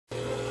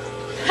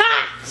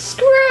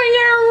Screw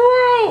your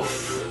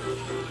roof!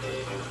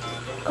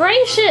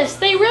 Gracious,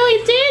 they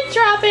really did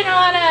drop in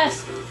on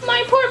us!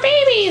 My poor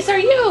babies, are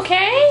you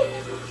okay?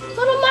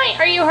 Little Mite,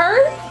 are you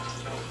hurt?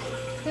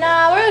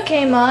 Nah, we're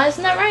okay, Ma.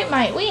 Isn't that right,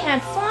 Mite? We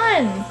had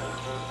fun.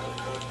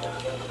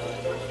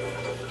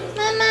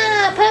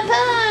 Mama,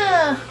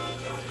 Papa!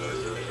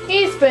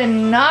 He's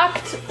been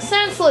knocked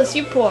senseless,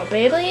 you poor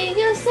baby.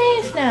 You're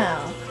safe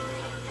now.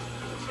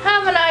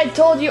 Haven't I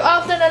told you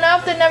often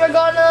enough to never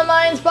go into the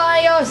mines by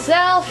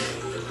yourself?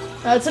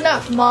 That's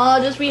enough, Ma.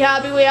 Just be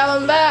happy we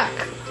have him back.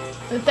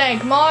 And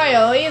thank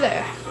Mario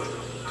either.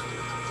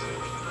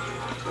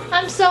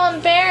 I'm so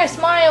embarrassed,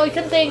 Mario. We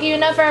couldn't thank you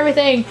enough for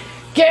everything.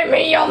 Give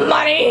me your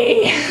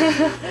money!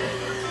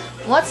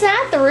 What's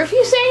that? The roof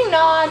you say?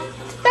 No,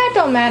 that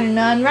don't matter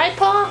none, right,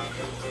 Pa?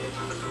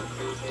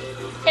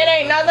 It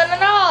ain't nothing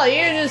at all.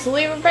 You just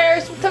leave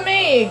repairs to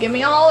me. Give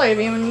me a holler if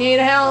you need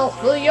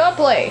help with your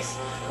place.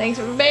 Thanks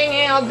for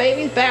bringing our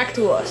babies back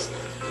to us.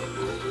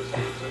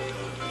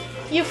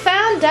 You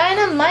found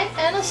dynamite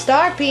and a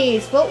star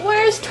piece, but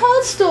where's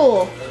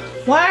Toadstool?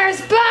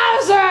 Where's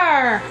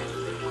Bowser?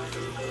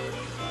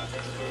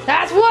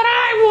 That's what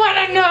I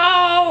want to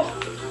know!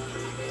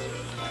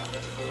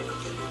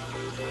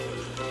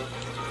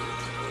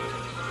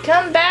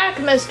 Come back,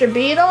 Mr.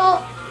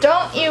 Beetle.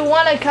 Don't you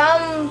want to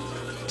come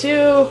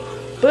to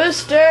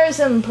Boosters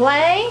and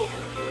play?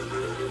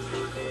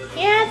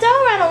 Yeah,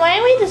 don't run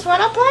away. We just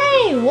want to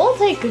play. We'll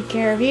take good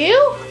care of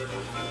you.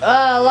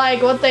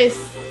 Like what they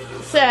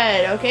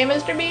said. Okay,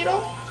 Mr.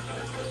 Beetle?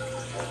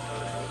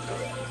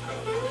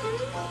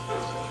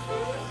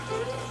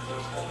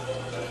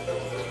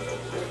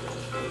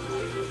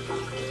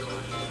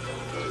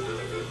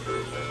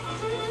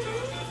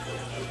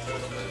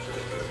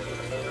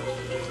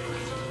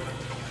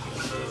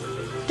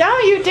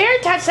 Don't you dare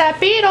touch that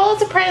beetle.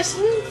 It's a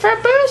present for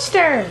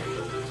Booster.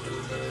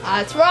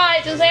 That's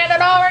right. Just hand it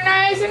over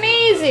nice and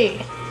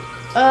easy.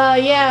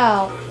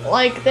 Yeah,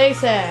 like they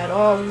said,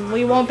 or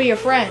we won't be your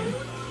friend.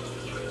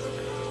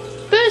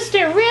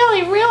 Booster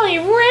really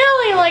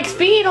likes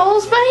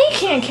beetles, but he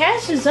can't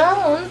catch his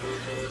own.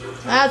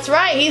 That's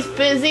right. He's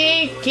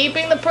busy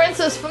keeping the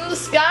princess from the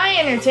sky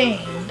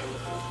entertained.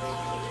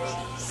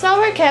 So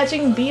we're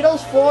catching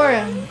beetles for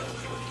him.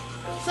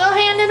 So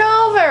hand it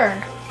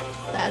over.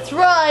 That's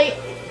right.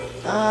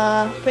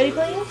 Pretty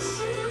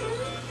please?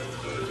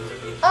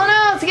 Oh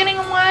no, it's getting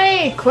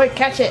away! Quick,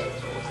 catch it!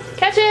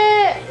 Catch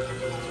it!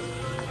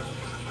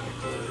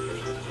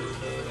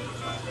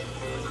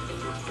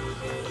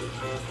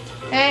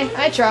 Hey,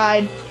 I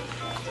tried.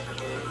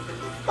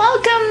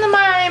 Welcome to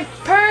my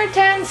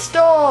Per-10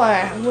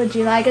 store. Would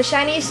you like a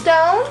shiny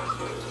stone?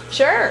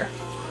 Sure.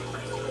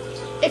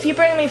 If you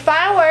bring me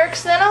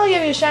fireworks, then I'll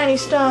give you a shiny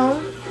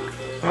stone.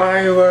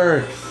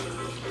 Fireworks!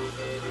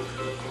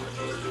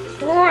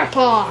 Rip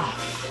off!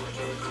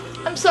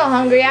 I'm so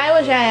hungry, I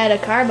wish I had a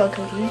Carbo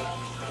cookie.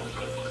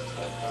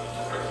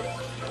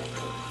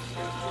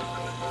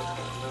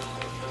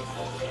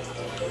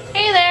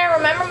 Hey there,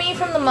 remember me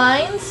from the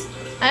mines?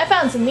 I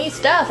found some neat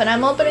stuff and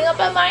I'm opening up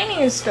a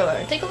mining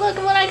store. Take a look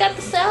at what I got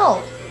to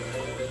sell.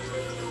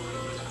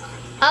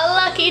 A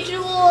lucky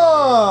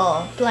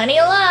jewel! Plenty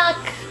of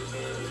luck!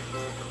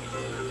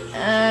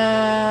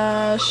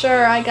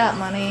 Sure, I got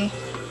money.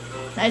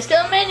 Nice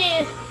doing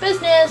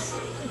business.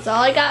 That's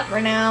all I got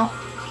for now.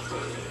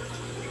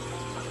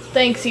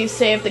 Thanks, you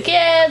saved the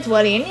kids.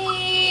 What do you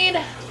need?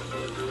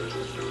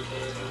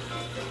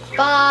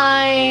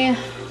 Bye.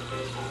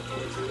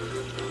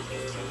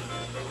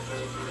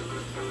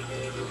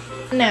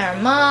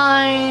 Never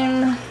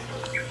mind.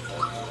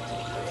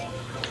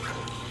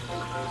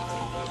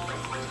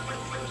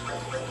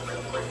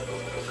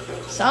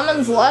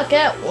 Summons luck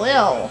at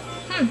will.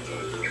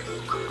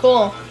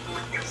 Cool.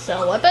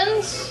 Sell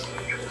weapons?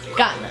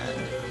 Got none.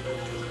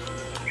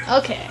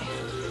 Okay.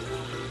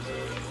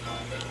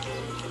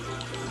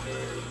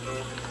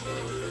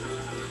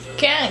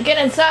 Can't get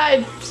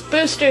inside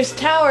Booster's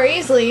tower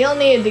easily. You'll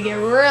need to get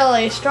a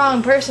really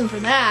strong person for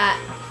that.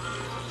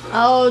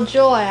 Oh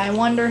joy, I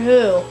wonder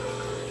who.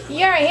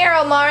 You're a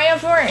hero, Mario.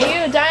 If weren't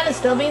you, Dinah's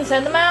still being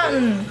sent the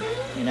mountain.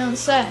 You don't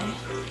say.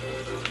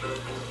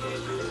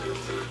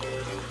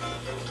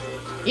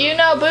 You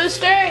know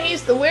Booster?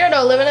 He's the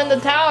weirdo living in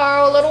the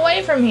tower a little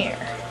way from here.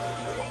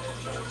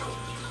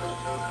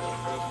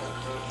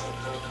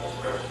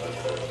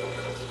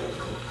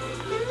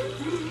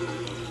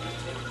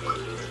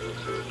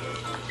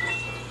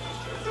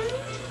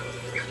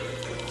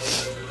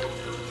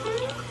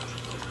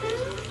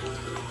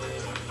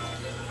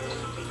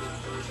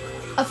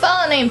 A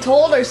fella named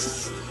Told or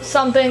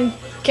something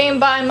came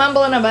by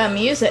mumbling about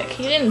music.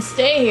 He didn't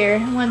stay here.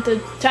 Went to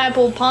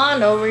Tadpole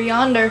Pond over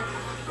yonder.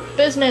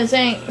 Business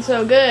ain't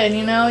so good,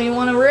 you know. You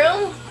want a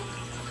room?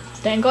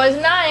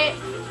 Stankoi's night.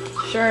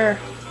 Sure.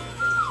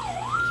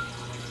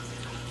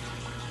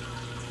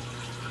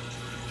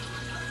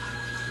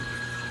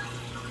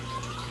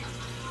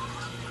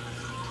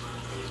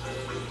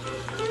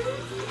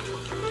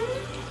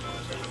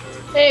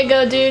 There you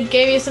go, dude.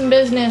 Gave you some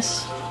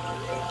business.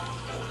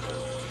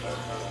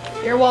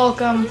 You're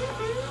welcome.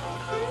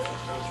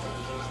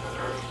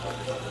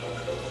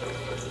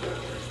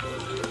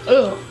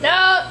 Ooh,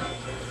 no!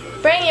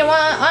 Bring your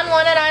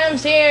unwanted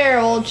items here.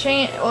 We'll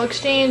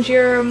exchange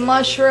your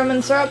mushroom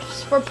and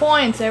syrups for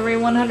points. Every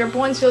 100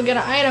 points, you'll get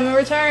an item in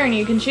return.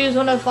 You can choose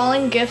one of the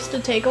following gifts to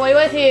take away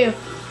with you.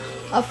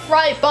 A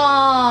fright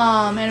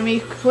bomb.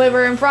 Enemy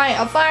quiver and fright.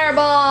 A fire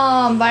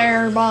bomb.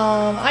 Fire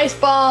bomb. Ice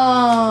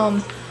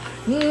bomb.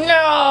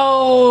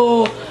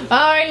 No!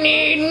 I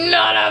need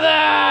none of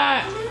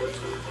that!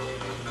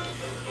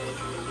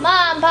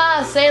 Mom,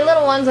 Pa, say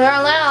little ones are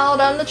allowed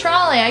on the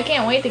trolley. I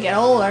can't wait to get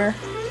older.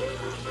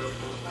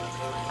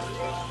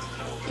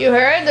 You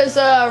heard? There's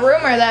a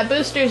rumor that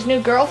Booster's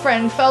new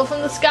girlfriend fell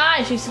from the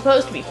sky. She's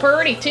supposed to be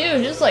pretty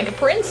too, just like a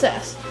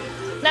princess.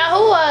 Now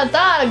who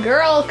thought a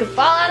girl could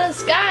fall out of the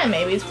sky?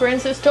 Maybe it's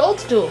Princess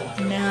Toadstool.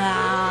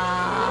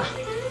 Nah.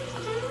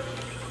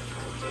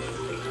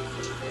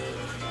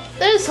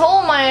 This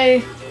hole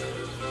my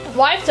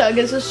wife dug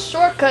is a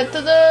shortcut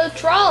to the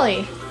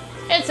trolley.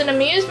 It's an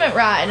amusement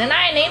ride, and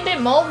I named it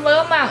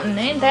Moleville Mountain.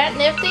 Ain't that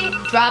nifty?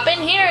 Drop in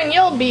here and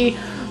you'll be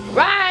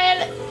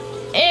right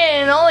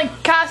in. Only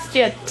cost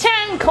you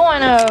 10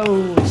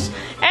 coinos.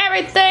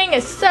 Everything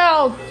is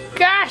so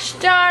gosh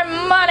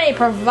darn money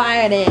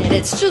provided.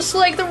 It's just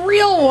like the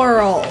real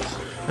world.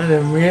 An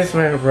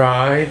amusement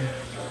ride.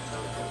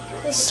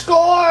 The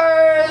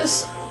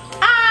scores.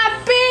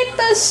 I beat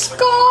the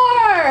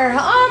score.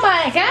 Oh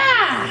my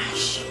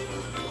gosh.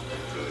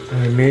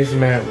 An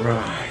amusement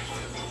ride.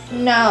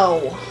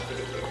 No.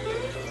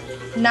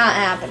 Not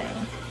happening.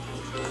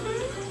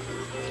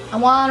 I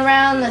want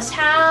around this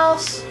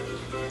house.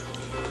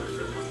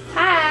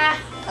 Hi.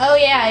 Oh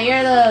yeah,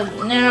 you're the...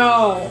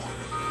 No.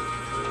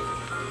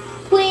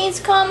 Please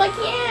come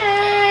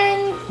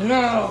again.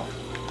 No.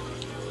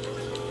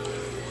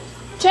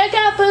 Check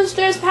out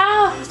Booster's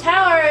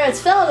tower. It's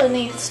filled with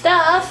neat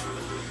stuff.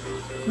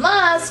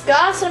 Must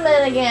gossip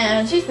it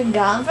again. She's been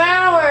gone for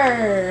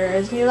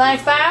hours. Do you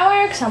like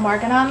fireworks? I'm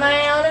working on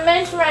my own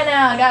invention right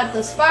now. I got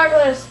the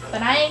sparklers,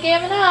 but I ain't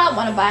giving up.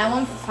 Want to buy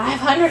one for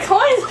 500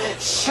 coins?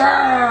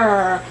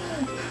 Sure.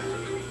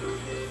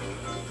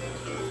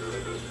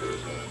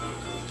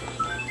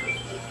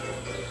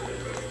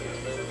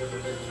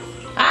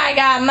 I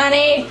got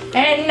money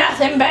and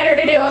nothing better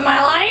to do in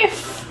my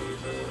life.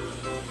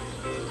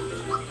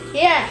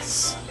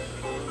 Yes.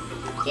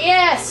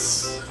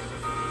 Yes.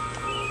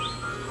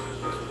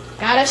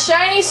 Got a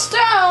shiny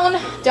stone.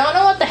 Don't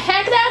know what the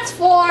heck that's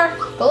for,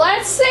 but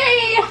let's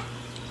see.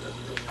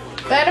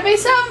 Better be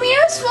something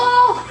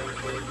useful.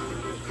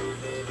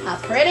 A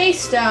pretty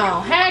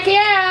stone. Heck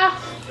yeah.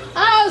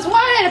 I was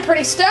wanting a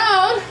pretty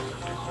stone.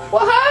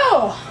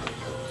 Woohoo.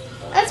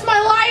 That's my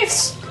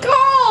life's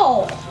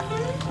goal.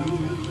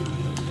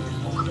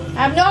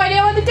 I have no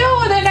idea what to do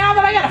with it now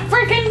that I got a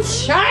freaking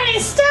shiny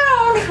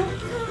stone.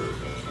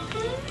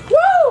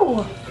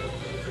 Woo!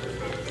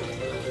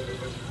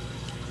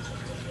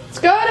 Let's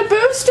go to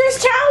Booster's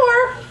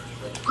tower.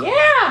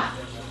 Yeah,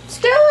 let's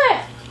do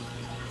it.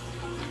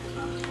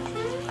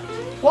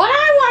 What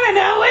I want to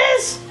know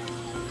is,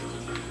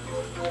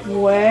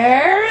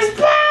 where's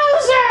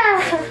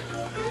Bowser?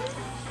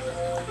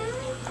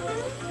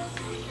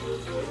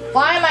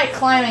 Why am I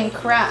climbing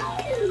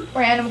crap?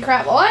 Random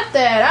crap. What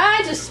did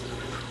I just...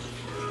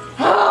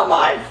 Oh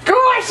my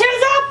gosh,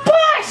 there's a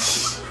bush!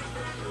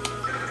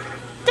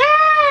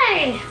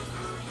 Die!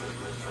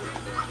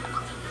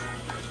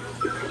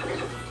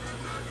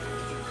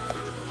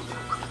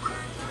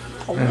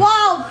 A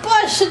wild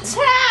bush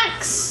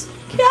attacks!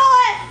 Kill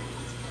it!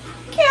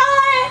 Kill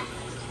it!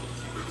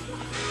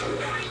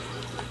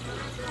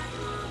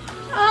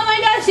 Oh my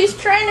gosh, he's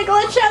trying to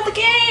glitch out the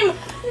game!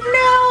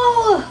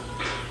 No!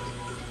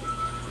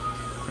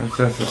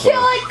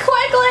 Kill it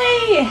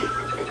quickly!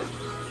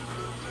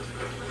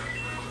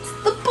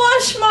 The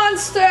bush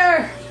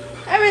monster!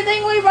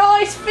 Everything we've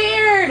always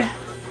feared!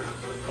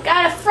 I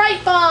got a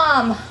fright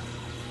bomb!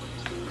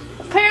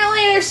 Apparently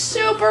they're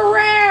super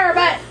rare,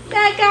 but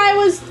that guy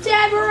was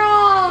dead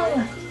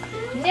wrong!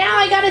 Now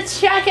I gotta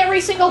check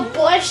every single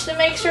bush to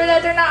make sure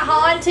that they're not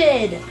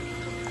haunted.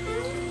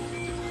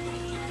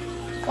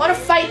 I wanna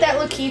fight that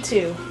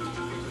Lakitu.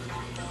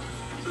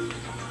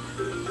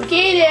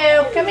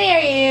 Lakitu, come here,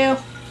 you.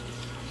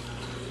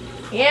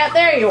 Yeah,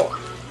 there you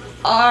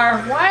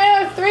are.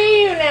 Why are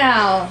 3 of you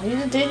now?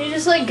 Did you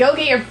just like go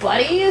get your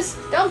buddies?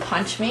 Don't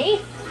punch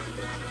me.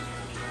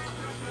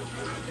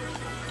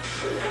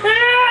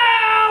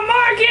 No,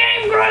 more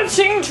game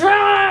glitching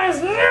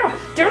tries. No,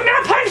 do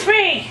not punch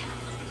me.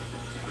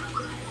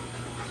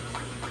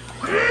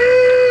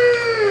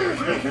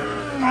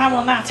 I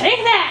will not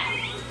take that.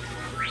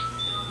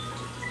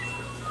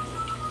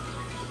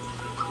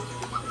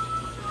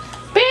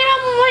 Beat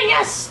him with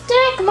your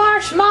stick,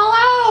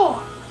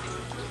 Marshmallow.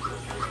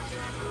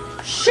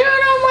 Shoot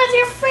him with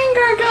your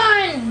finger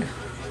gun!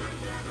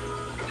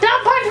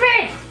 Don't punch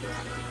me!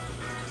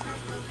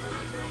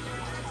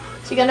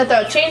 Is he gonna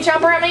throw a chain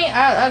chomper at me?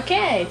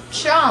 Okay,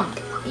 chomp.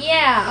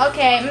 Yeah,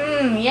 okay,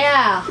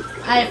 yeah.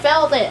 I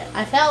felt it.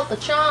 I felt the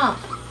chomp.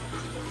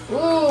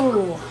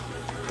 Ooh,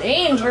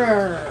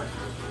 danger.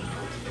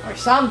 Or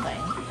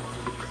something.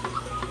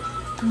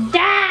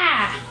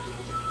 Da!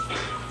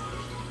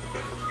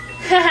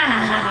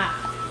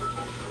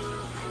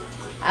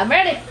 I'm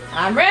ready.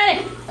 I'm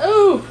ready.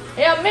 Ooh,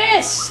 you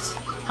missed.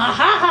 Ha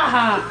ha ha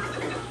ha.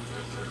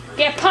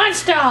 Get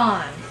punched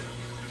on.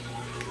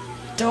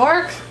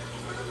 Dork.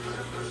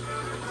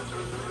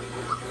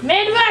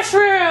 Mid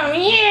mushroom.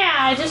 Yeah,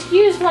 I just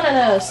used one of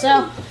those,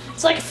 so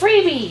it's like a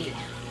freebie.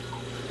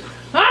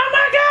 Oh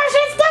my gosh,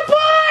 it's the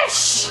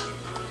bush!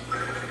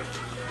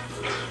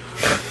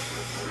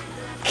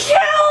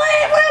 Kill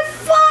it with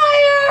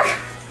fire!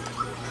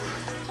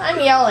 I'm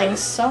yelling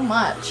so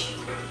much.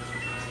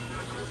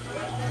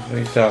 Let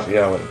me stop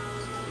yelling.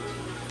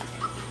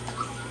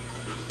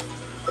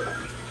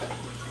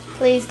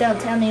 Please don't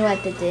tell me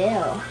what to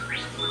do.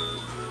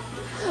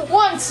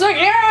 Once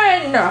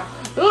again,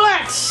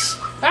 let's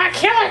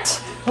kill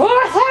it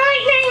with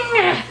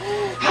lightning!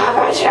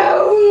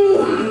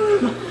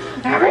 Habachoom!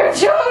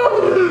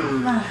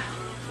 Habachoom!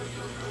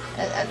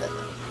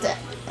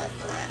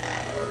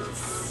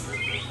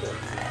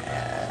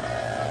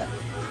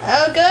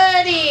 Oh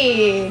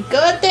goody!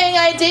 Good thing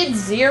I did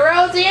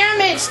 0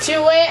 damage to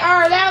it,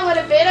 or that would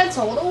have been a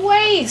total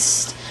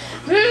waste.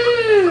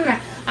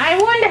 I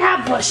wonder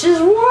how bushes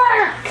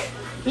work.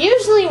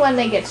 Usually when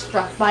they get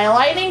struck by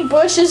lightning,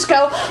 bushes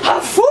go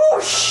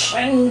hafoosh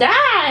and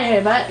die,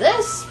 but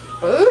this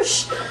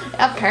bush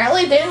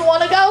apparently didn't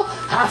want to go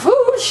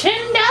hafoosh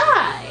and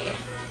die.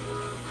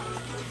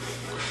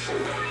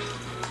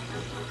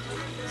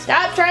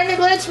 Stop trying to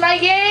glitch my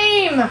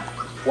game!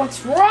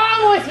 What's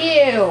wrong with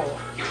you?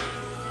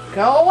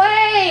 Go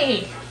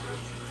away!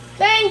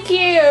 Thank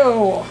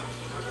you!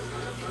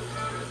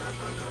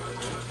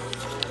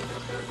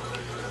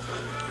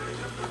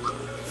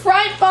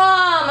 Fright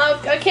bomb!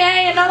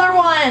 Okay, another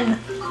one.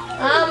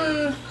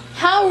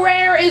 How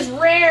rare is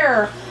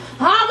rare?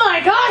 Oh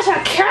my gosh,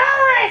 a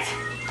carrot!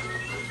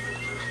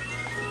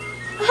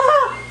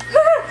 Oh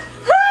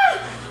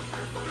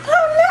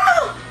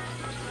no!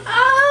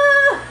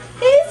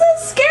 He's a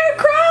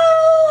scarecrow!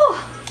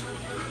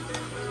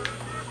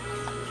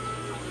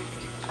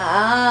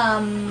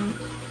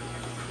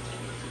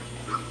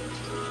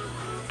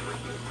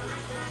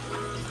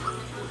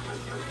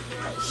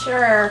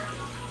 Sure.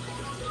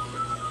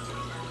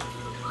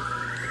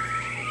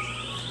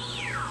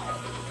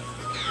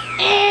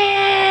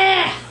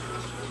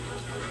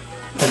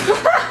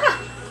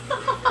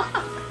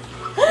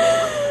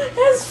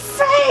 His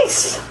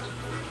face!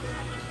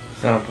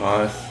 Sound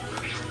pause.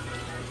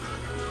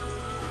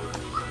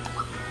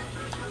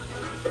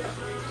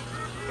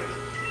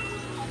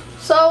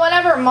 So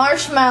whenever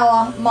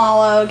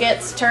Marshmallow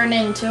gets turned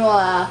into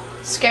a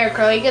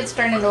scarecrow, he gets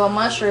turned into a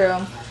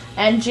mushroom,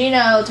 and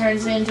Gino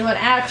turns into an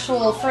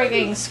actual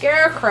frigging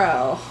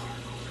scarecrow.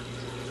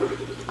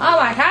 Oh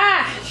my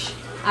gosh!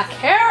 A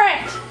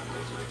carrot!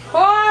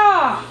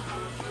 Oh!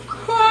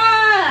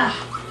 Oh!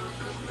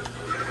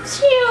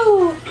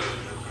 Chew!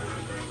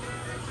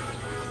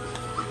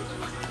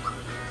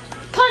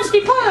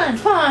 Punchy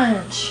punch!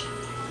 Punch!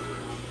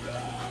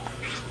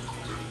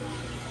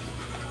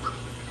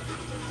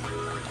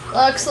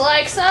 Looks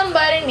like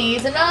somebody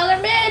needs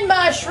another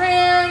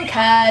mid-mushroom,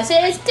 'cause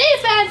his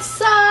defense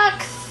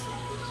sucks!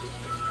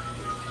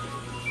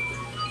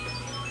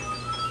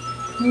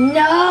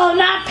 No,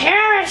 not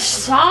Perish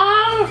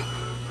Song!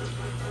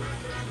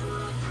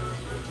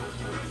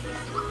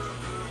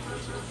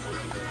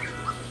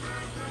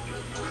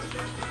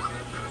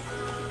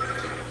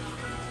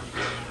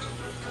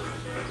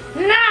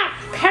 Not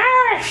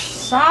Perish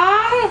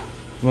Song!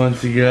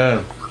 Once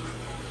again.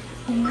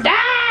 Die!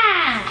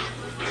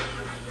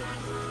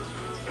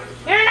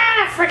 You're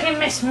not a freaking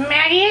Miss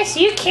Magius.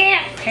 You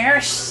can't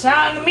Perish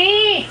Song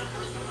me!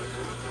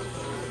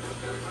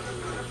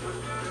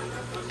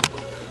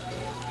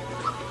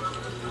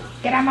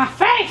 Get out of my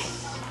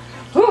face!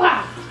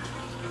 Hoo-ha!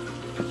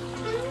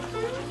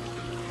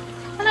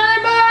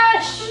 Another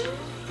bush!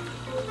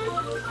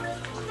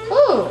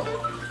 Ooh!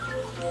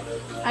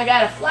 I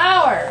got a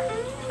flower.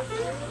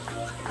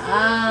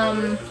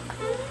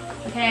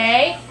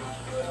 Okay.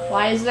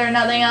 Why is there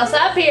nothing else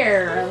up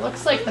here? It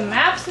looks like the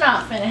map's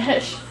not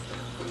finished.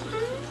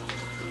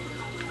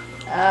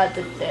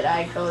 Did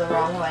I go the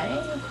wrong way?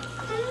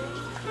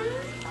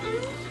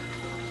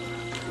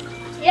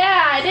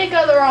 Yeah, I did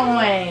go the wrong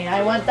way.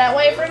 I went that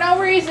way for no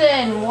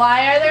reason.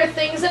 Why are there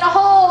things in a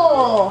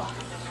hole?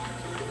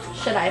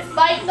 Should I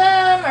fight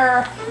them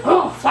or...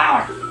 Oh,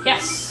 flower!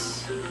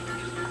 Yes!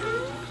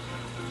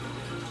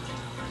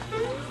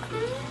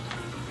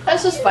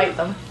 Let's just fight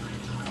them.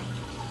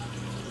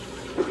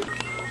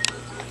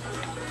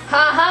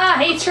 Haha,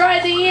 he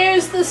tried to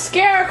use the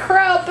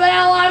Scarecrow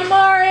bell on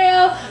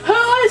Mario,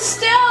 who is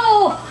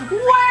still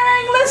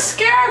wearing the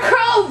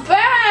Scarecrow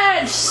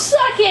badge!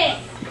 Suck it!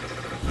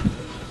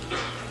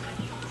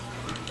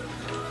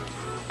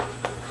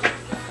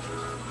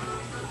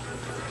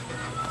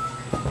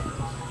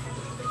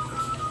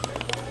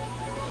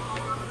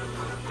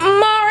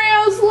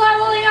 Mario's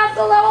leveling up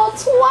to level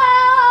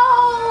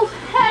 12!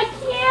 Heck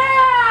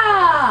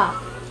yeah!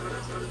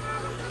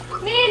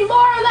 Need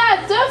more of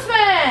that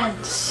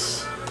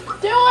defense!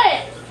 Do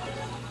it!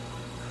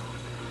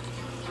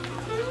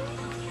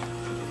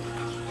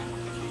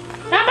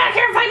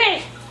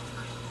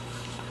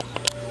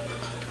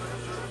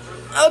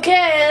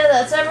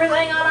 that's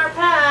everything on our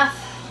path.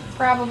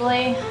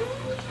 Probably.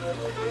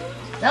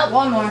 Nope,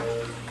 one more.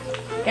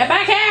 Get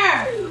back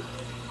here!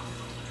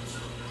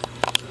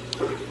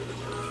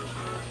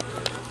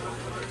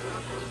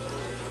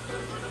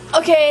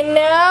 Okay,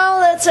 now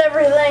that's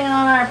everything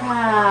on our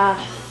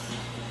path.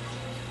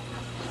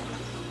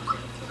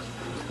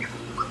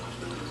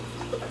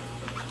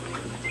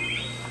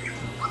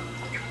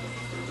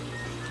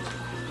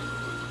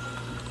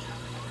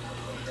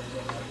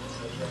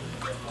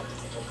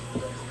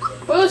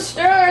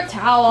 Booster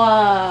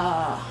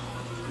Tower!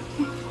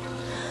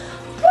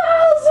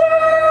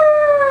 Bowser!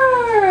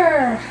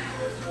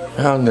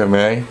 Found him,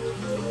 eh?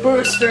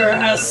 Booster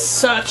has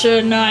such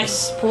a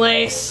nice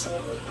place.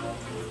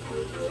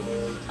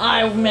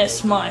 I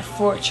miss my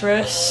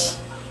fortress.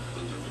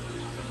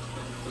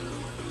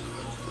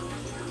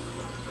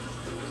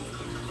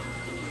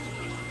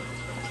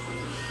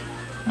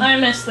 I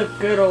miss the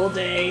good old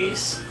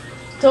days.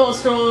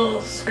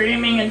 Toadstool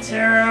screaming in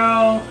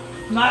terror.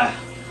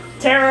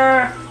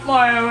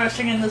 Mario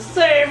rushing in the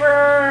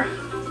saber.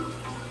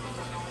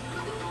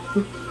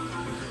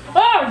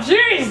 Oh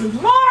jeez,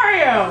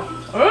 Mario!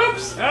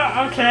 Oops,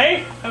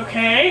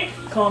 okay.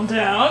 Calm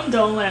down,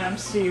 don't let him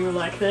see you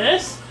like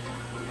this.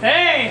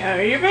 Hey, how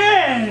you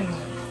been?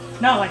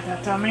 Not like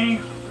that, dummy.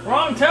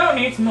 Wrong tone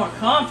needs more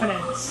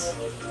confidence.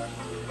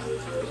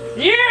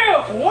 You!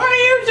 What are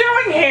you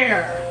doing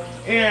here?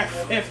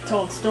 If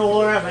Toadstool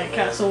were at my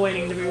castle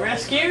waiting to be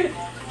rescued,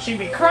 she'd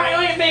be crying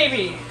like a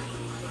baby.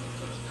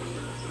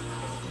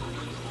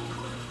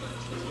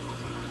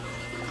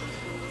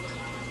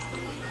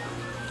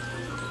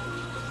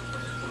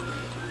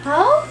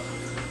 Huh?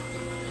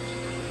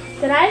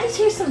 Did I just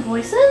hear some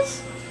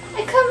voices?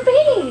 It couldn't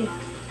be.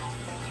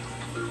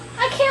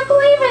 I can't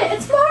believe it.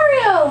 It's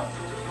Mario.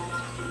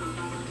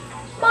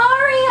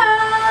 Mario!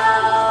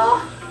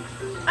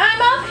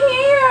 I'm up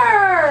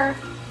here.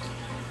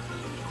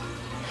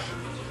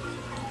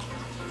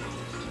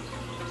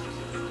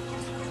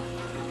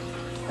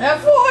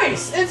 That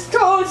voice! It's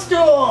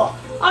Toadstool!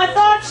 I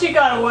thought she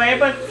got away,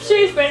 but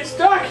she's been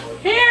stuck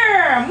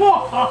here!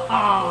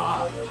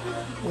 Mwahaha!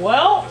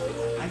 Well,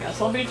 I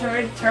guess I'll be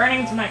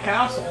returning to my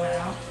castle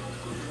now.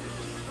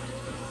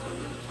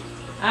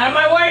 Out of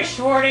my way,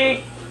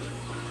 Shorty!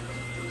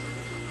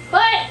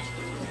 But...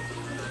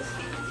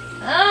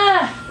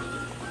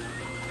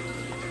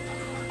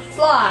 It's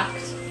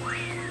locked.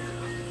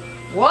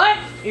 What?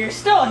 You're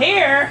still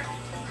here?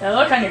 That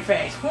look on your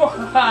face.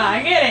 Mwahaha,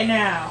 I get it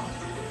now.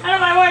 Out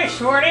of my way,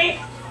 Shorty!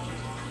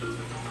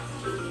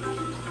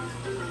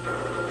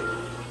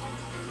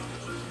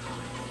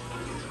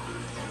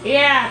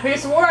 Yeah,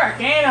 piece of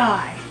work, ain't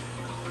I?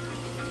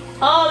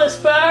 All this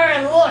power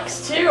and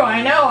looks, too.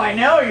 I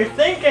know, you're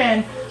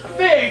thinking. A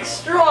big,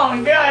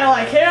 strong guy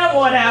like him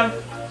would have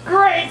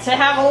great to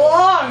have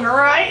along,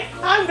 right?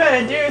 I'm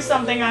gonna do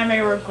something I may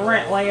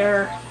regret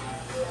later.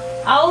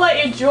 I'll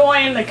let you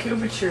join the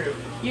Koopa Troop.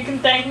 You can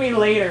thank me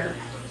later.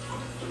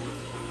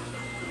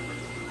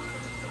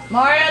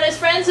 Mario and his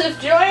friends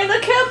have joined the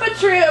Koopa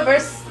Troop, or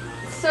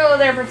so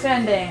they're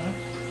pretending.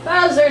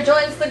 Bowser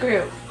joins the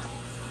group.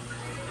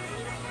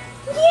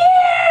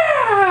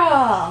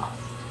 Yeah!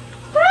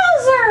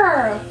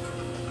 Bowser!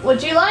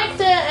 Would you like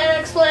an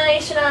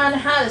explanation on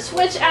how to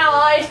switch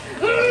allies?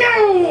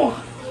 No!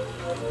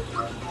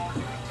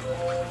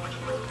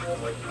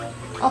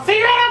 I'll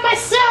figure it out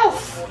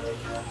myself!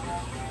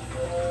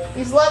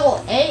 He's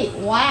level 8,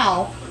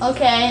 wow.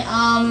 Okay,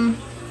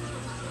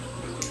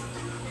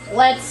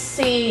 let's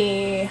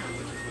see.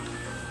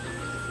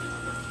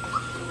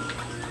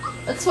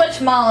 Let's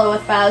switch Mallow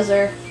with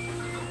Bowser.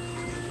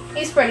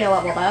 He's pretty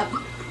leveled up.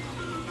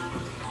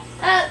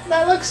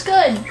 That looks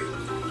good.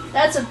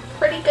 That's a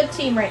pretty good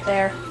team right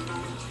there.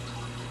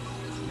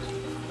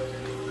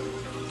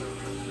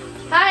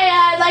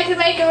 Hi, I'd like to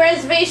make a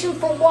reservation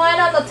for one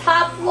on the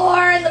top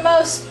floor in the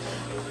most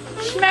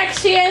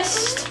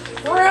schmexiest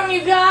room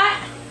you got.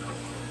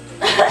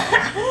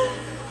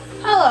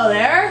 Hello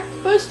there.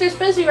 Booster's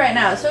busy right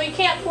now, so he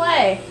can't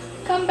play.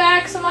 Come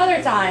back some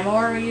other time,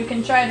 or you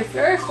can try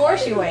to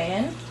force your way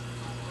in.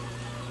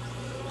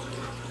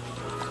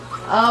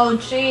 Oh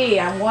gee,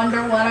 I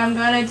wonder what I'm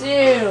gonna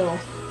do.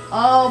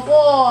 Oh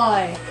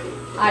boy.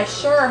 I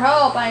sure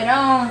hope I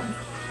don't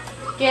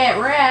get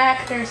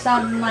wrecked or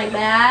something like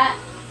that.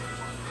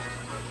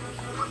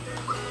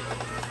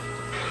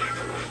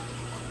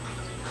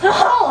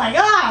 Oh my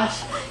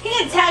gosh!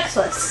 He attacks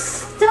with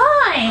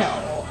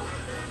style!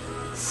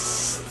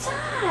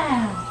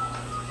 Style!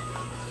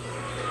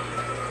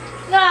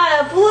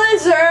 Not a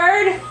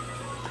blizzard!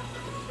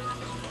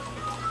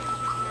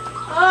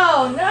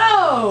 Oh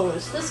no!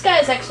 This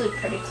guy's actually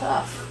pretty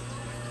tough.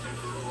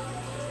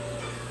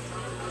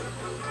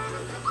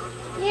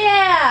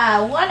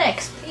 Yeah, 1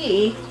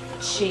 XP.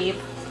 Cheap.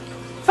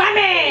 Fight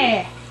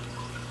me!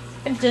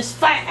 And just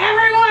fight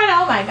everyone!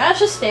 Oh my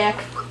gosh, a stick.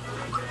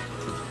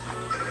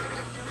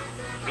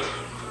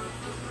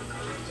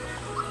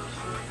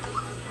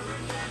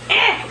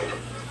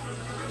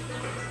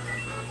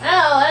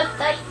 Oh,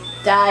 that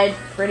died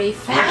pretty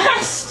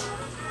fast.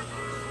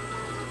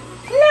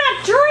 Not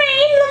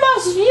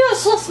most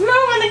useless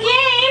move in the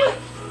game!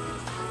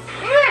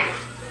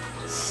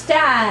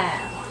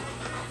 Style.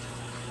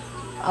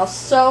 Oh,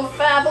 so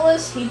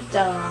fabulous, he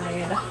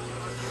died.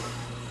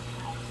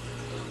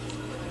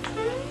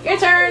 Your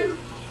turn.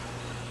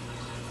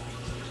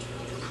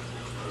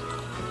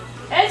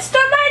 It's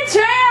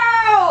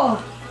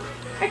Demento!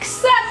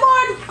 Except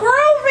more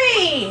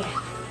groovy!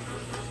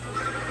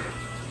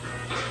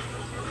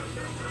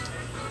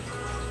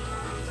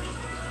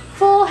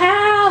 Full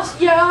house,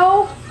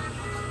 yo!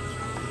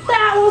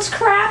 That was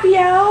crap,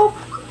 yo!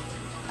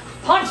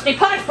 Punch me,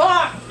 punch,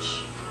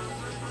 punch!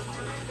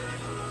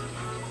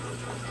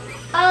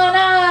 Oh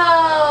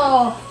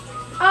no!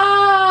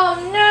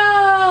 Oh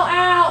no!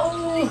 Ow!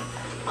 Ooh.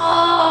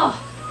 Oh!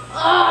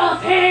 Oh,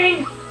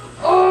 pain!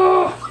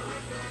 Oh!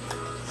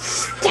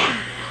 Stop!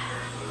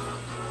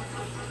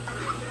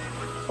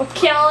 We're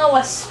killing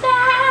with style!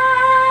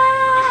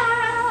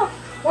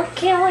 We're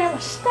killing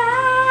with style!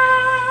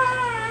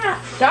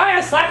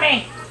 Don't slap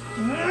me!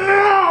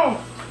 No!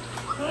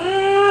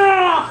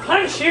 No!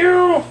 Punch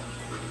you!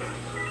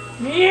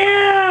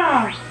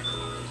 Yeah!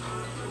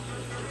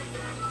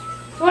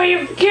 What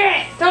you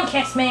get? Don't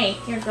kiss me.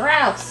 You're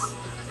gross.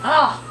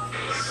 Oh,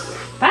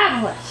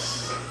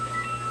 fabulous.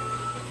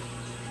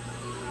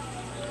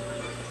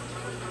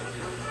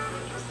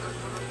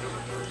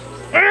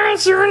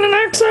 Answer in the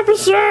next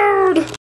episode.